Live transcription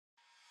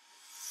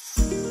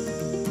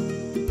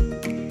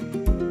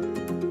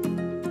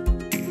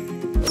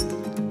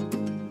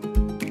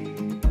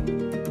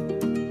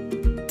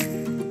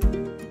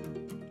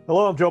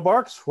Hello, I'm Joe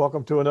Barks.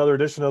 Welcome to another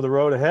edition of The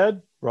Road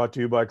Ahead, brought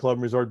to you by Club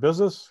and Resort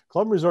Business,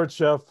 Club and Resort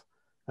Chef,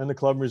 and the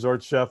Club and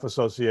Resort Chef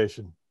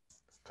Association.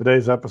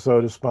 Today's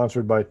episode is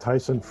sponsored by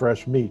Tyson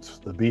Fresh Meats,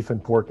 the beef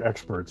and pork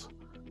experts.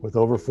 With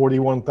over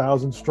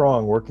 41,000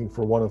 strong working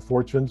for one of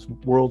Fortune's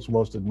world's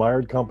most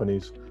admired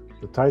companies,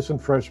 the Tyson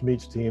Fresh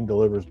Meats team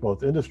delivers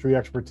both industry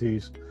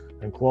expertise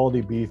and quality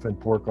beef and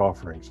pork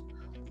offerings.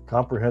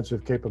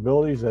 Comprehensive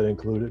capabilities that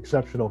include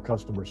exceptional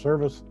customer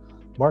service,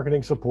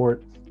 marketing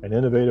support, and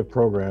innovative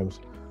programs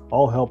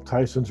all help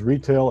Tyson's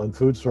retail and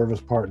food service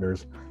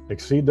partners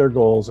exceed their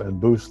goals and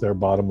boost their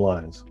bottom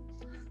lines.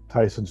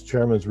 Tyson's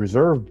Chairman's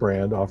Reserve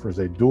brand offers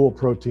a dual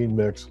protein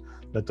mix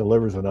that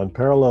delivers an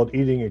unparalleled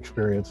eating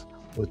experience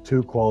with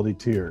two quality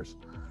tiers.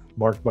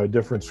 Marked by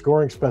different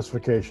scoring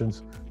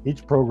specifications,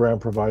 each program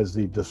provides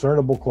the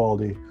discernible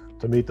quality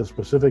to meet the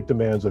specific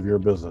demands of your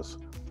business.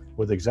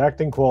 With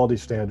exacting quality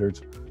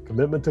standards,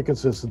 commitment to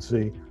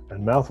consistency,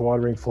 and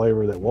mouth-watering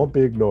flavor that won't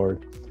be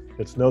ignored,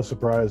 it's no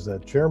surprise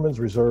that Chairman's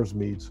Reserves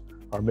meats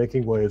are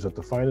making waves at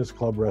the finest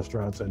club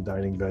restaurants and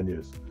dining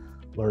venues.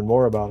 Learn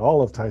more about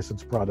all of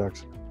Tyson's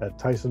products at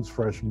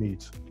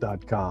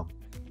tysonsfreshmeats.com.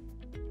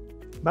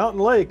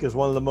 Mountain Lake is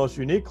one of the most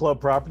unique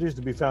club properties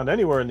to be found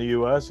anywhere in the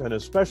U.S. and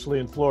especially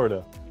in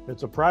Florida.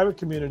 It's a private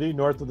community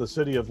north of the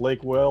city of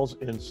Lake Wales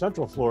in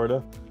Central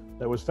Florida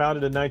that was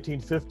founded in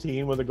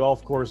 1915 with a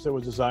golf course that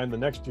was designed the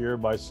next year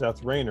by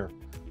Seth Raynor.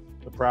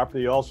 The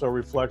property also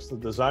reflects the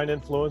design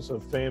influence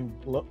of famed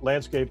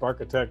landscape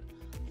architect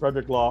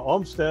Frederick Law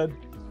Olmsted,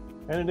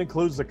 and it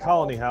includes the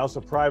Colony House,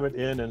 a private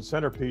inn and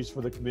centerpiece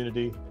for the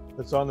community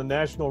that's on the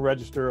National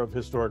Register of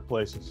Historic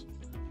Places.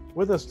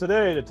 With us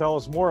today to tell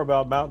us more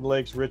about Mountain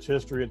Lake's rich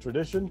history and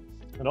tradition,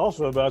 and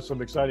also about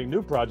some exciting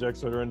new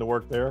projects that are in the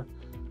work there,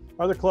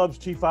 are the club's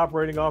Chief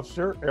Operating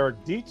Officer,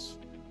 Eric Dietz,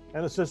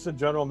 and Assistant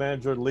General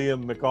Manager,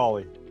 Liam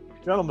McAuley.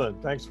 Gentlemen,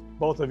 thanks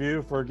both of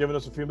you for giving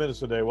us a few minutes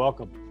today.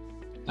 Welcome.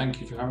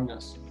 Thank you for having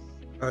us.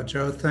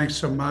 Joe, thanks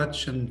so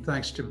much, and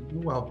thanks to,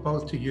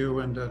 both to you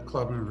and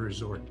Club and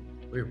Resort.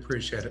 We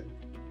appreciate it.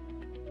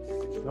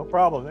 No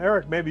problem.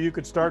 Eric, maybe you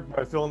could start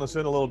by filling us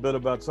in a little bit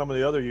about some of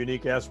the other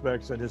unique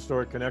aspects and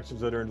historic connections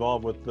that are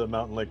involved with the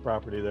Mountain Lake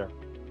property there.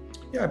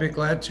 Yeah, I'd be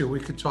glad to. We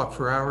could talk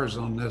for hours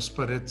on this,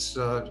 but it's,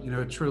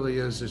 it truly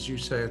is, as you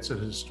say, it's a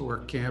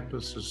historic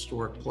campus,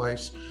 historic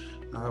place.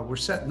 We're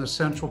set in the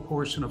central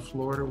portion of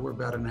Florida. We're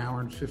about an hour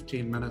and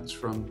 15 minutes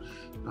from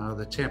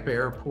the Tampa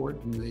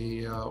Airport and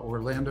the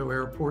Orlando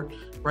Airport,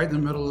 right in the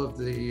middle of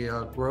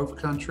the Grove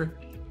Country.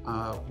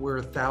 We're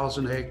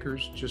 1,000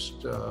 acres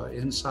just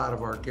inside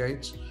of our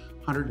gates,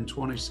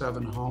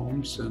 127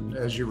 homes, and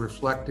as you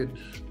reflected,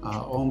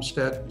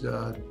 Olmsted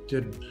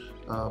did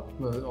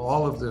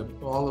all of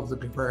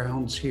the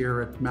grounds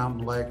here at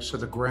Mountain Lake. So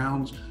the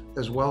grounds,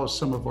 as well as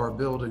some of our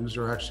buildings,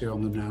 are actually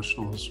on the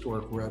National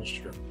Historic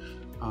Register.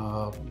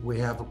 We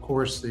have, of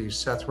course, the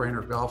Seth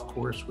Raynor Golf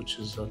Course, which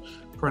is a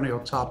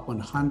perennial top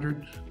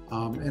 100,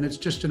 and it's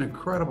just an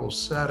incredible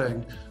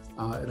setting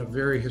in a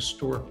very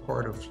historic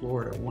part of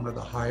Florida, one of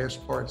the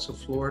highest parts of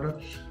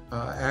Florida,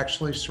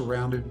 actually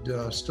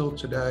surrounded still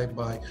today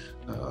by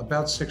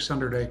about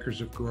 600 acres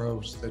of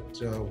groves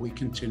that we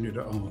continue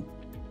to own.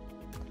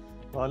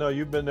 Well, I know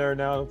you've been there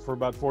now for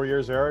about 4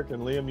 years, Eric,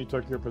 and Liam, you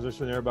took your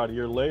position there about a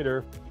year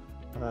later.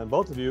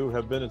 Both of you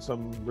have been at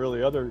some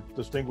really other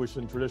distinguished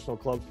and traditional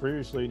clubs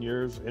previously in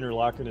years,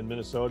 Interlochen in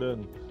Minnesota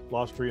and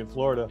Lost Tree in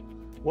Florida.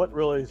 What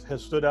really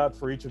has stood out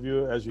for each of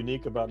you as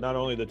unique about not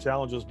only the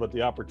challenges, but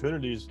the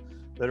opportunities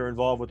that are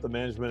involved with the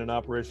management and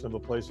operation of a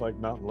place like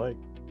Mountain Lake?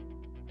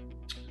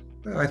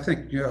 I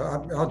think,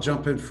 I'll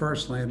jump in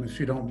first, Liam, if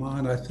you don't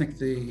mind. I think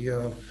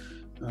the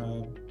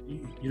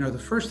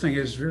first thing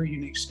is very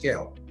unique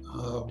scale.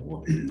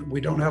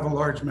 We don't have a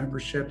large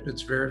membership.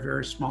 It's very,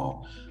 very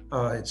small.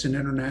 It's an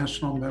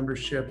international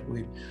membership.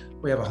 We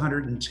have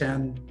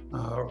 110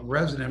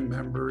 resident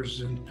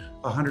members and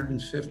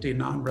 150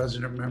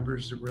 non-resident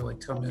members that really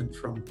come in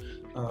from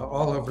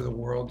all over the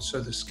world.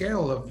 So the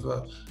scale of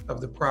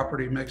the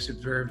property makes it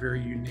very,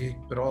 very unique,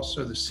 but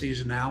also the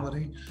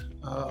seasonality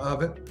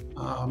of it.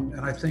 And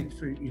I think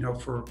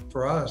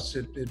for us,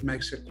 it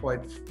makes it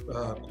quite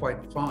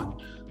fun.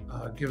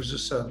 Gives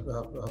us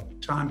a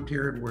time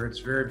period where it's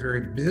very,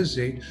 very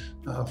busy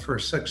for a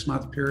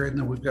 6-month period,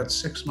 and then we've got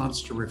 6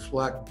 months to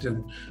reflect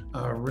and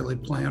really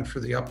plan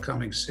for the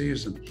upcoming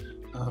season.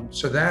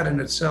 So that in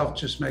itself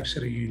just makes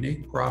it a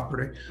unique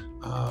property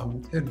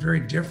and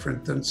very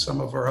different than some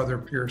of our other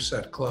peer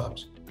set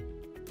clubs.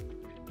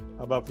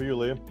 How about for you,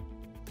 Liam?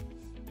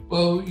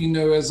 Well,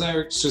 as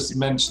Eric's just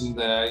mentioned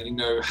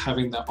there,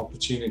 having that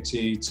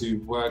opportunity to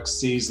work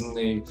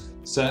seasonally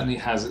certainly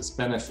has its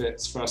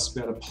benefits for us to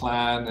be able to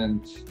plan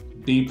and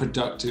be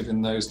productive in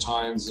those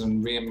times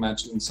and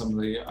reimagine some of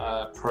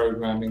the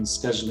programming,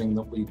 scheduling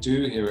that we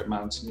do here at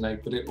Mountain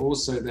Lake. But it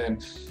also then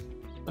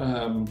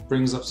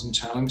brings up some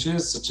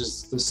challenges, such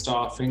as the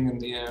staffing in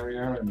the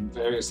area and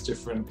various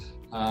different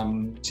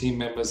team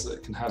members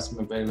that can have some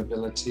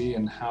availability,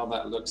 and how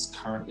that looks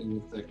currently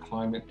with the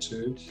climate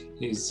too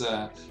is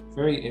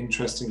very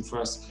interesting for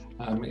us.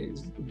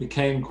 It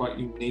became quite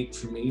unique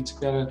for me to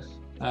be able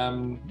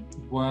to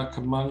work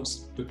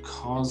amongst,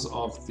 because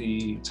of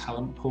the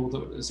talent pool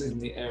that was in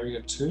the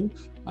area too.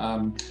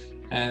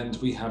 And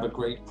we have a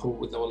great pool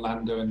with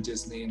Orlando and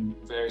Disney in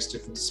various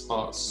different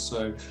spots.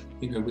 So,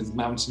 you know, with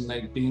Mountain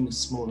Lake being a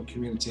smaller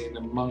community and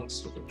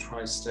amongst sort of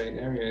tri-state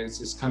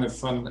areas, it's kind of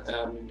fun.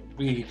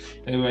 We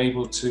were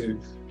able to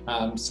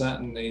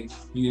certainly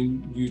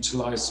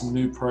utilize some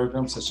new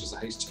programs such as the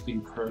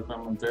H2B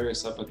program and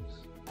various other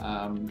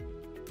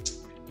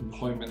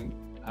employment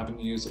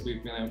avenues that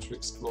we've been able to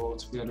explore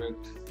to be able to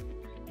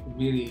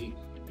really,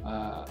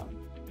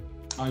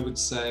 I would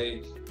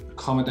say,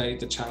 accommodate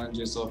the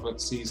challenges of a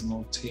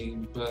seasonal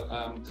team. But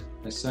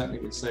I certainly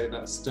would say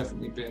that's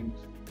definitely been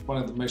one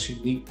of the most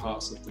unique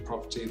parts of the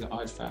property that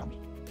I've found.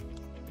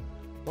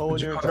 Well, when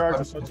you're in charge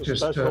of such a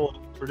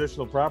special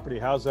traditional property,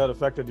 how's that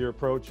affected your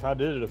approach? How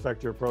did it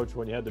affect your approach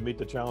when you had to meet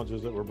the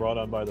challenges that were brought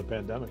on by the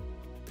pandemic?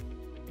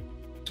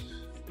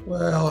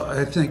 Well,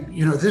 I think,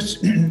 you know, this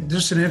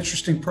is an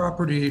interesting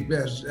property.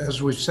 As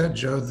we've said,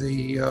 Joe,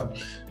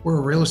 we're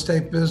a real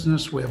estate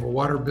business. We have a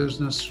water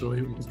business.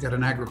 We've got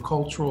an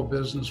agricultural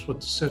business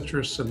with the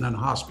citrus, and then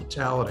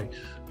hospitality.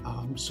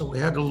 So we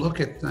had to look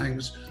at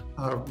things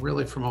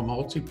really from a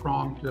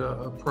multi-pronged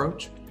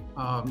approach.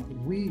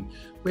 We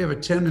have a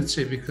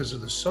tendency, because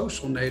of the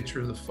social nature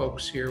of the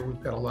folks here,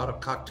 we've got a lot of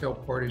cocktail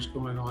parties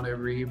going on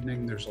every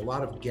evening. There's a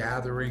lot of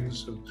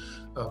gatherings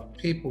of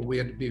people. We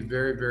had to be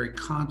very, very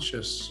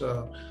conscious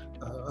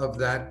of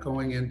that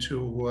going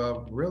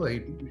into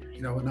really,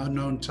 you know, an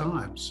unknown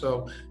time.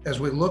 So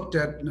as we looked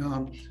at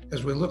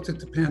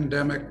the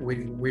pandemic,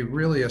 we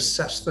really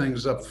assessed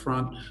things up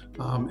front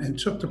and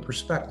took the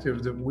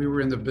perspective that we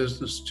were in the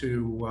business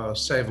to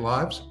save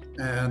lives.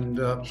 And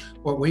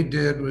what we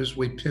did was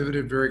we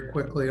pivoted very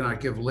quickly, and I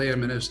give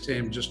Liam and his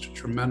team just a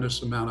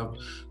tremendous amount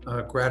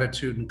of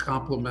gratitude and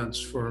compliments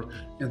for,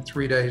 in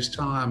 3 days'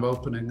 time,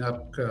 opening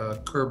up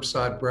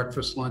curbside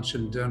breakfast, lunch,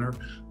 and dinner,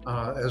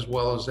 as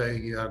well as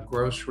a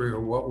grocery,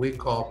 or what we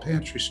call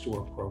pantry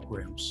store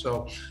program.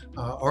 So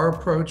our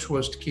approach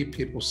was to keep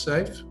people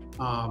safe.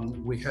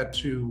 We had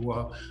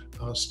to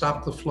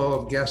stop the flow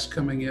of guests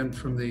coming in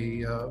from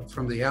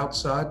the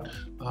outside,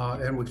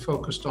 and we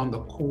focused on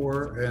the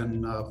core.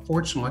 And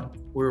fortunately,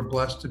 we were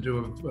blessed to do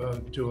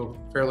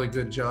a fairly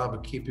good job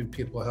of keeping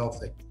people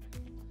healthy.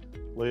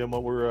 Liam,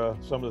 what were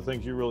some of the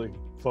things you really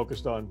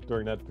focused on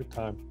during that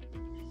time?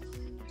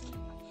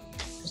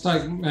 It's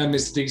like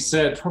Mr. Dietz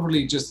said,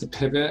 probably just the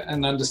pivot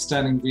and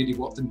understanding really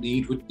what the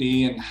need would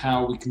be and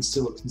how we can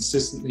still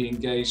consistently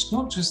engage,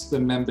 not just the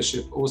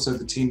membership, also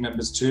the team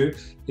members too.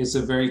 It's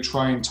a very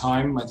trying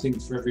time, I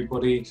think, for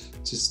everybody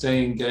to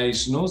stay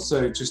engaged, and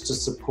also just to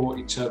support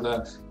each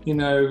other, you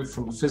know,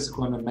 from a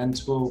physical and a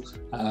mental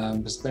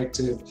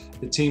perspective.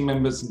 The team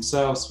members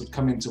themselves would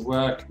come into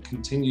work and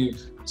continue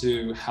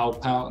to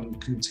help out and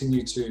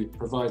continue to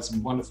provide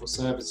some wonderful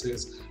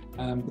services.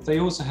 But they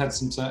also had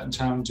some certain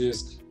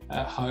challenges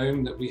at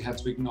home that we had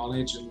to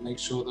acknowledge and make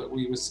sure that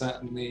we were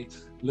certainly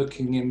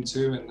looking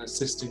into and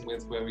assisting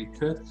with where we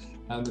could.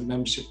 The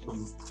membership were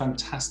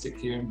fantastic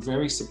here and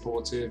very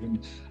supportive, and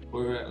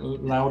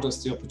allowed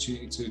us the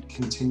opportunity to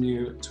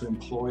continue to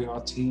employ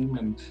our team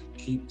and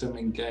keep them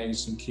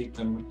engaged and keep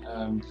them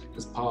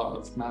as part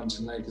of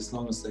Mountain Lake as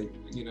long as they,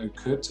 you know,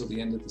 could till the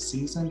end of the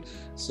season.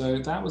 So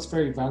that was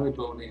very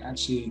valuable, and it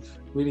actually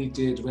really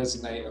did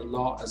resonate a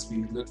lot as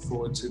we look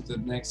forward to the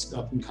next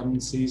up and coming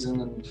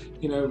season. And,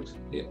 you know,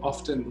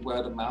 often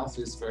word of mouth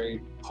is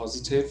very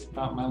positive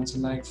about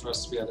Mountain Lake, for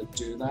us to be able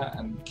to do that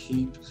and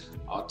keep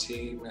our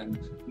team and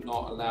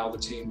not allow the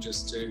team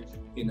just to,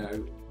 you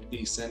know,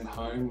 be sent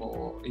home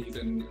or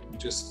even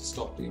just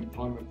stop the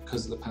employment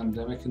because of the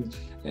pandemic. And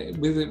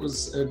it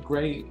was a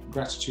great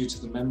gratitude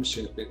to the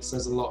membership. It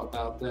says a lot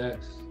about their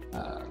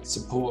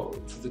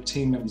support for the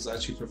team members that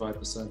actually provide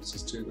the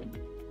services to them.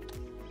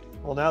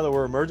 Well, now that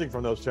we're emerging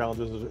from those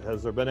challenges,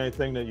 has there been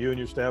anything that you and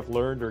your staff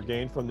learned or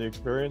gained from the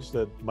experience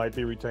that might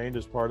be retained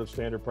as part of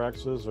standard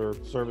practices or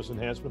service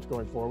enhancements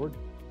going forward?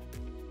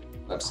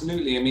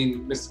 Absolutely. I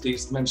mean, Mr.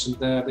 Dietz mentioned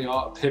there the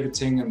art of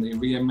pivoting and the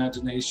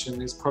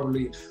reimagination is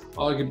probably,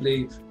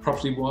 arguably,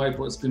 property-wide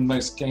what's been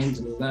most gained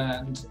and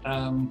learned.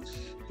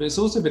 But it's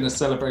also been a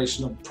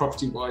celebration of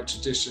property-wide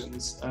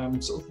traditions,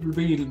 sort of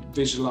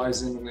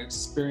re-visualizing and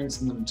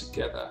experiencing them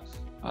together.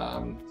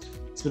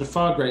 It's been a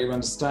far greater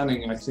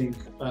understanding, I think,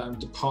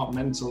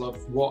 departmental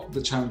of what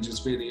the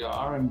challenges really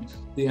are, and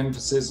the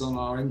emphasis on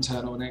our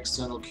internal and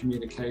external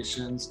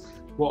communications,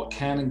 what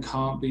can and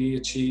can't be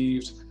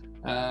achieved,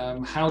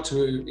 how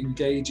to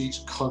engage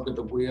each cog of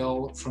the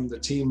wheel, from the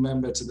team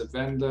member to the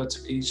vendor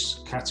to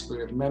each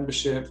category of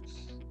membership.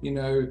 You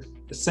know,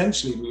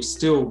 essentially we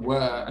still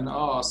were and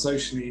are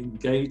socially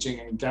engaging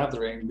and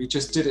gathering. We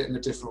just did it in a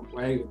different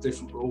way with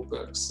different rule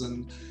books,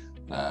 and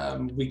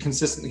we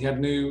consistently had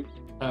new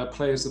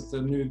players of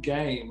the new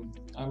game.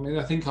 I mean,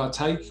 I think our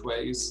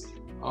takeaways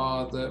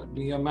are that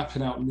we are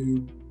mapping out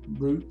new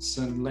roots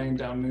and laying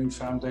down new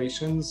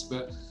foundations,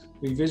 but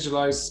we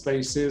visualize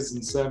spaces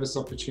and service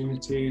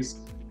opportunities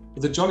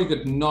with a jolly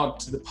good nod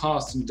to the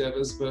past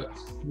endeavors, but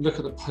look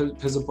at the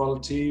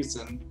possibilities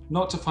and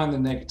not to find the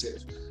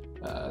negative,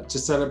 to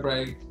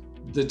celebrate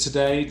the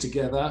today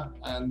together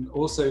and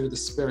also the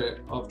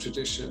spirit of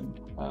tradition.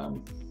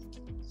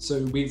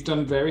 So we've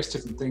done various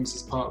different things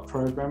as part of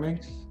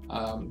programming,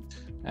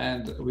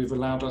 and we've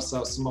allowed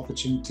ourselves some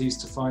opportunities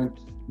to find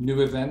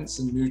new events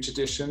and new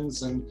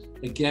traditions, and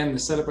again the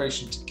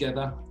celebration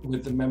together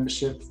with the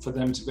membership for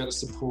them to be able to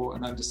support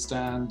and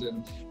understand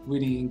and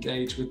really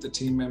engage with the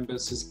team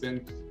members has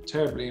been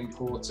terribly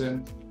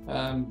important,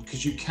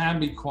 because you can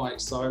be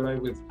quite silo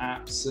with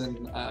apps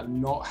and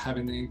not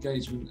having the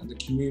engagement and the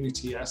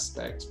community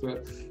aspect.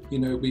 But you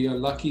know, we are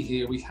lucky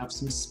here, we have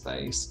some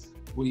space,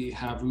 we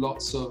have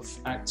lots of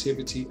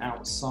activity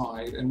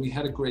outside, and we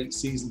had a great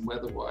season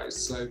weather-wise.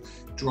 So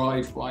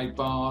drive-by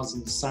bars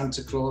and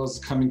Santa Claus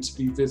coming to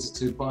be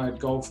visited by a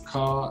golf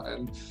cart,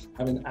 and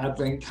having an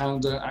advent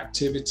calendar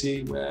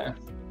activity where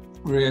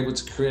we were able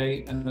to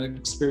create an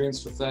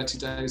experience for 30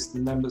 days for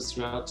the members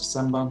throughout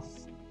December.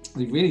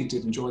 They really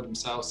did enjoy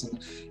themselves,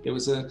 and it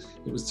was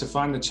to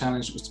find the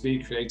challenge, it was to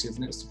be creative,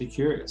 and it was to be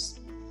curious.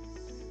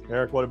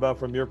 Eric, what about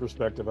from your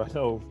perspective? I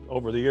know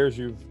over the years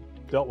you've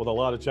dealt with a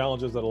lot of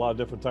challenges at a lot of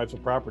different types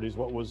of properties.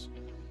 What was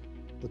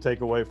the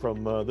takeaway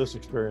from this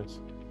experience?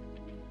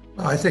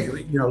 I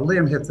think, you know,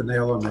 Liam hit the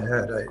nail on the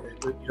head.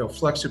 You know,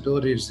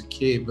 flexibility is the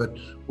key, but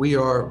we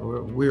are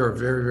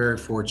very, very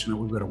fortunate.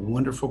 We've got a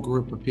wonderful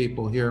group of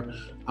people here,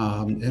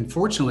 and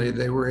fortunately,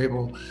 they were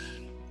able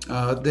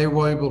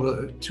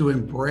to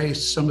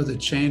embrace some of the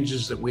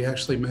changes that we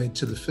actually made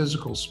to the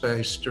physical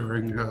space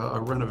during a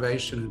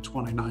renovation in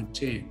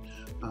 2019.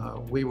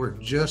 We were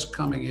just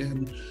coming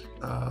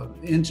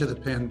into the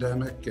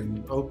pandemic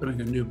and opening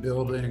a new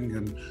building,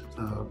 and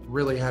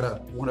really had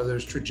one of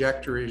those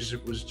trajectories.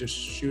 It was just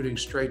shooting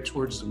straight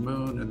towards the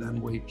moon, and then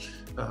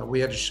we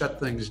had to shut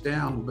things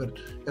down. But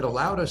it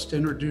allowed us to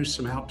introduce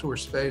some outdoor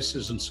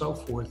spaces and so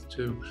forth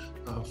to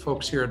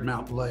folks here at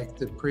Mountain Lake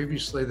that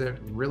previously they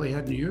really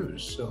hadn't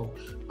used. So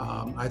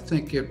I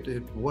think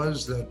it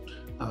was that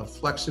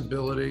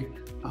flexibility,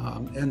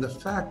 and the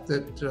fact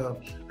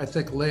that I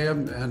think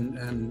Liam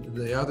and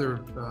the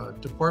other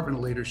department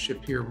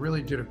leadership here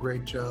really did a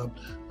great job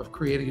of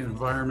creating an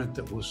environment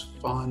that was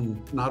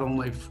fun, not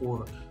only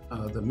for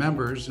the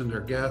members and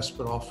their guests,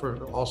 but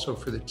also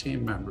for the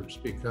team members,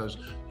 because,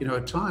 you know,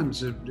 at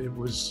times it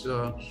was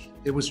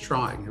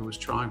trying. It was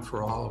trying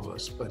for all of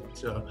us,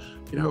 but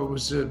you know,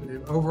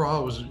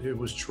 overall it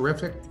was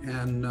terrific,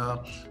 and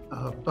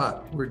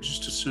but we're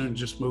just as soon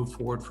just move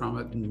forward from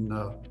it and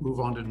move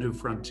on to new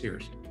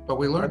frontiers. But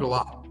we learned a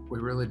lot. We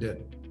really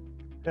did.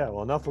 Yeah,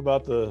 well, enough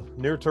about the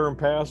near-term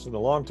past and the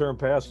long-term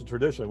past of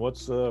tradition.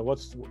 What's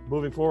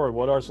moving forward?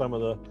 What are some of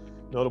the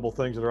notable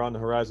things that are on the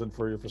horizon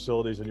for your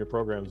facilities and your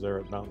programs there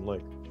at Mountain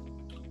Lake?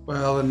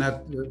 Well, and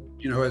that,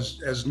 you know,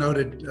 as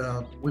noted,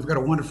 we've got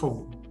a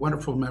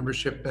wonderful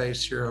membership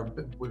base here.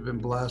 We've been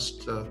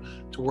blessed to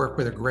work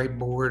with a great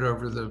board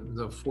over the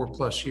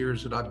 4+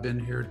 years that I've been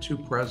here. 2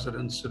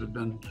 presidents that have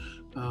been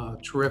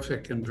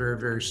terrific and very,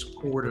 very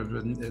supportive,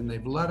 and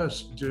they've let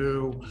us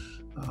do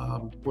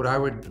what I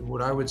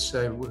would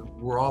say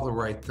were all the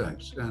right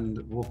things, and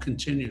we'll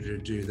continue to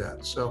do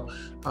that. So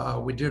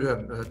we did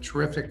a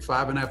terrific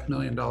 $5.5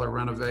 million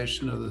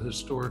renovation of the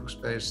historic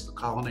space, the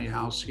Colony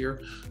House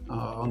here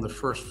on the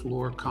first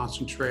floor,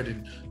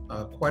 concentrated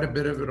quite a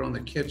bit of it on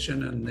the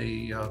kitchen and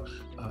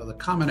the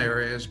common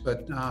areas.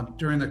 But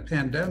during the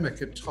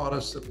pandemic, it taught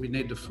us that we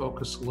need to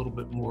focus a little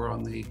bit more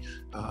on the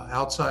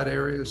outside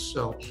areas.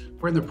 So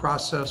we're in the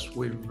process.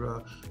 We've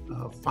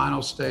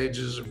final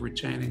stages of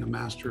retaining a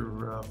master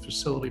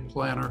facility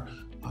planner.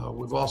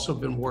 We've also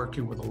been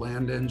working with a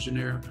land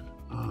engineer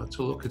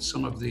to look at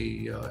some of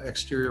the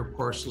exterior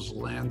parcels of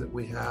land that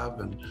we have,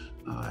 and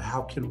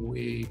how can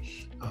we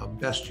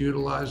best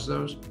utilize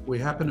those. We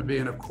happen to be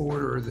in a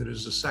corridor that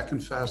is the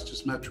second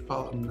fastest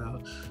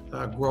metropolitan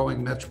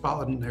growing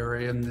metropolitan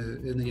area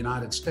in the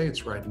United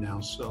States right now.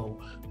 So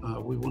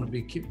we want to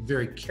be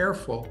very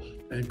careful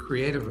and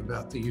creative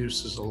about the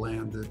uses of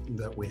land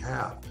that we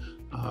have.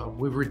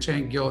 We've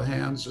retained Gil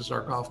Hands as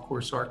our golf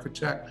course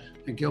architect,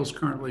 and Gil's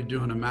currently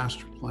doing a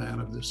master plan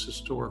of this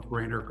historic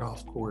Raynor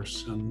golf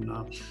course. And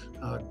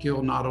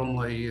Gil not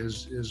only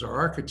is our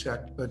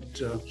architect,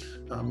 but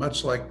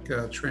much like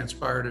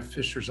transpired at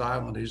Fisher's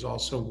Island, he's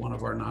also one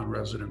of our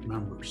non-resident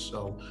members.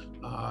 So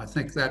I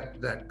think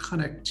that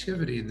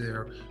connectivity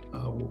there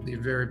will be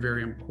very,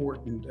 very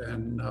important.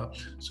 And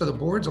so the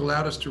board's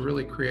allowed us to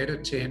really create a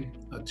team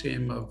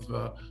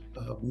of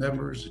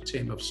members, a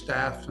team of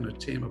staff, and a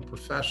team of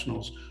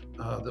professionals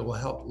that will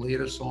help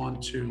lead us on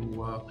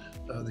to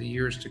the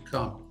years to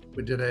come.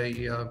 We did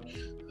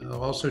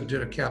also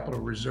did a capital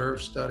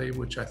reserve study,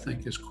 which I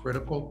think is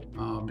critical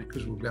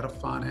because we've got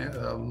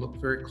to look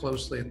very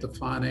closely at the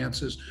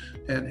finances.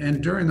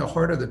 And during the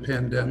heart of the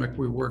pandemic,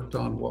 we worked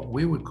on what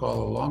we would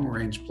call a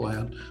long-range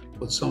plan,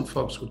 what some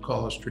folks would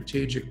call a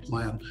strategic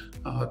plan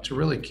to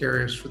really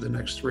carry us for the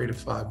next 3 to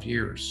 5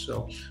 years.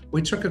 So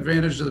we took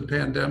advantage of the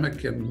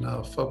pandemic and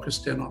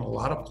focused in on a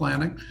lot of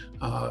planning.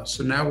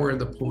 So now we're at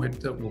the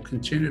point that we'll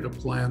continue to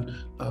plan,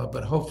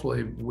 but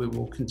hopefully we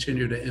will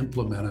continue to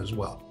implement as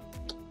well.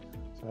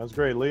 Sounds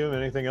great. Liam,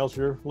 anything else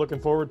you're looking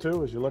forward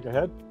to as you look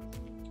ahead?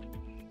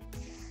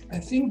 I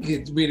think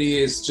it really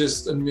is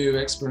just a new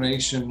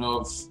exploration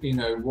of,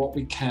 what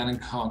we can and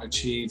can't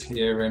achieve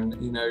here, and,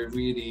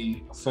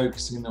 really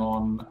focusing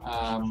on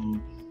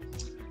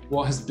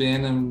what has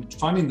been and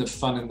finding the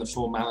fun in the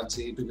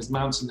formality, because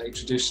Mountain Lake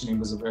traditionally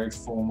was a very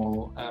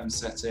formal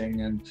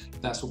setting, and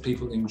that's what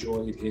people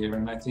enjoyed here.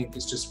 And I think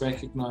it's just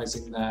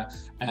recognizing that,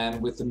 and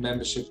with the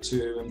membership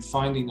too, and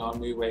finding our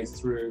new way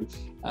through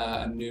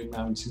a new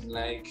Mountain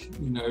Lake,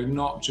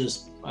 not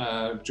just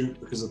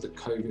because of the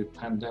COVID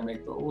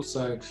pandemic, but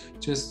also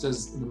just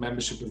as the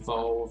membership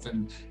evolve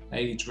and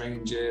age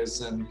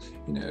ranges and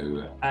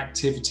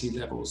activity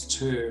levels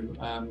too.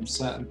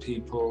 Certain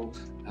people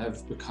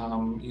have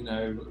become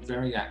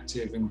very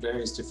active in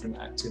various different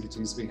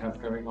activities we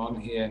have going on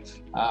here,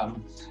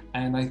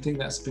 and I think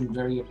that's been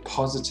very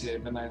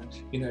positive. And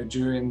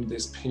during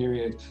this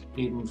period,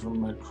 even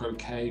from a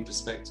croquet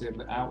perspective,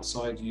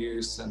 outside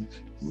use and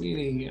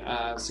really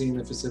seeing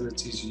the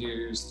facilities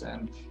used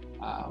and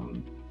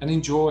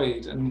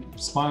enjoyed, and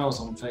smiles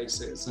on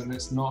faces. And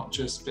it's not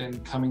just been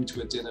coming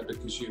to a dinner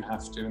because you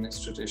have to and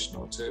it's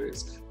traditional too.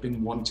 It's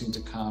been wanting to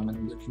come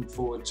and looking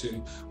forward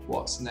to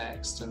what's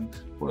next and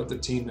what the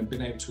team have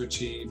been able to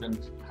achieve, and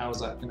how's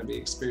that going to be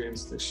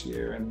experienced this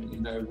year,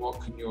 and what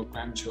can your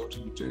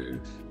grandchildren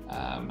do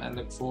and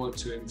look forward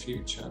to in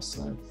future.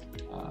 So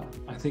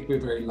I think we're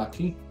very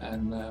lucky,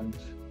 and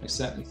I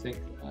certainly think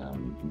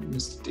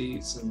Mr.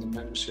 Dietz and the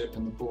membership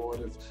and the board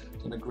have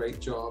done a great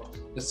job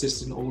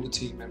assisting all the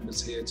team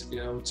members here to be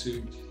able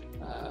to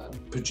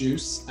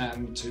produce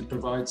and to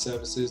provide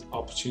services,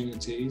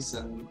 opportunities,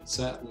 and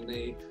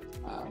certainly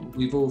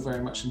we've all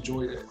very much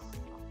enjoyed it.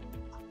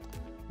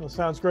 Well,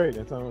 sounds great.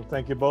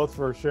 Thank you both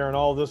for sharing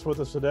all of this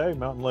with us today.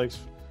 Mountain Lake's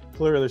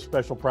clearly a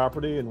special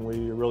property, and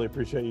we really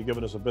appreciate you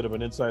giving us a bit of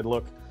an inside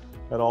look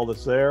at all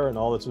that's there and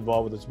all that's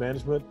involved with its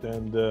management.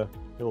 And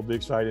it'll be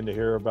exciting to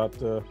hear about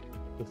the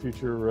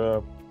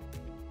future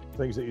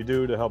things that you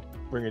do to help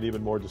bring it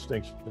even more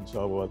distinction. And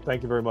so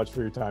thank you very much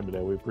for your time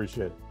today. We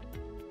appreciate it.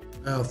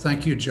 Oh,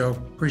 thank you, Joe.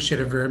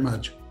 Appreciate it very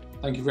much.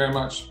 Thank you very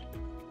much.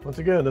 Once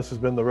again, this has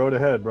been The Road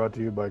Ahead, brought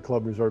to you by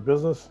Club Resort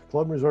Business,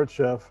 Club Resort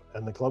Chef,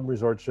 and the Club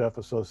Resort Chef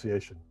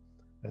Association.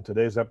 And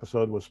today's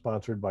episode was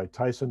sponsored by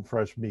Tyson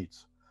Fresh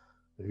Meats.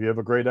 If you have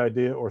a great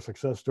idea or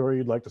success story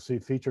you'd like to see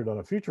featured on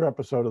a future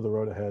episode of The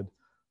Road Ahead,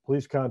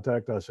 please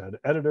contact us at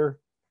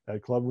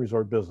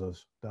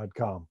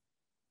editor@clubresortbusiness.com.